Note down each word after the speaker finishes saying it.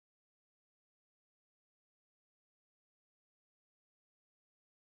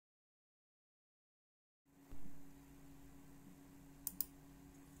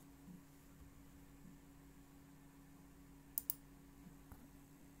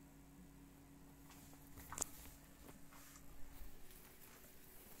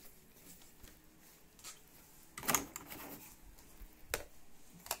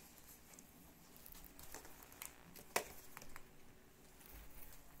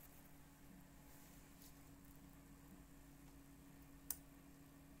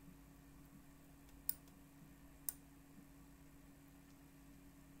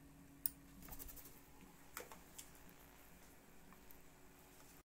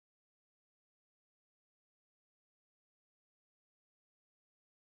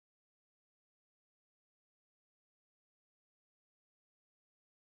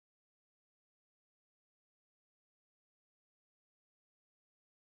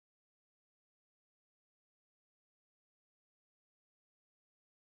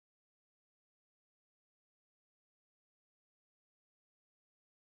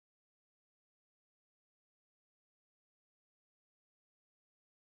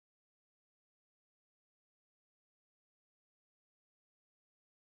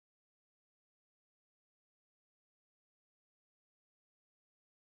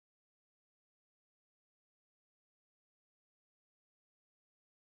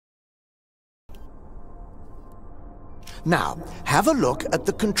Now, have a look at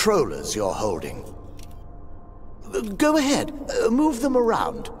the controllers you're holding. Go ahead, move them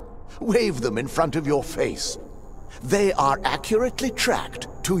around. Wave them in front of your face. They are accurately tracked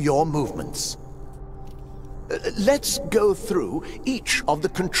to your movements. Let's go through each of the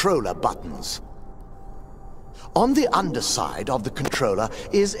controller buttons. On the underside of the controller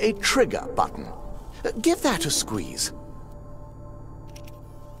is a trigger button. Give that a squeeze.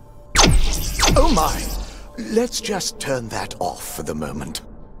 Oh my! Let's just turn that off for the moment.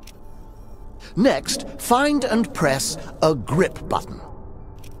 Next, find and press a grip button.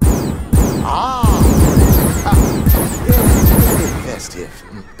 Ah! Very festive.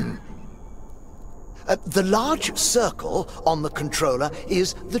 The large circle on the controller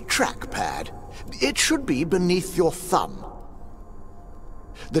is the trackpad. It should be beneath your thumb.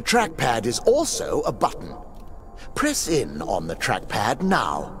 The trackpad is also a button. Press in on the trackpad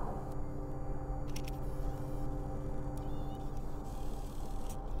now.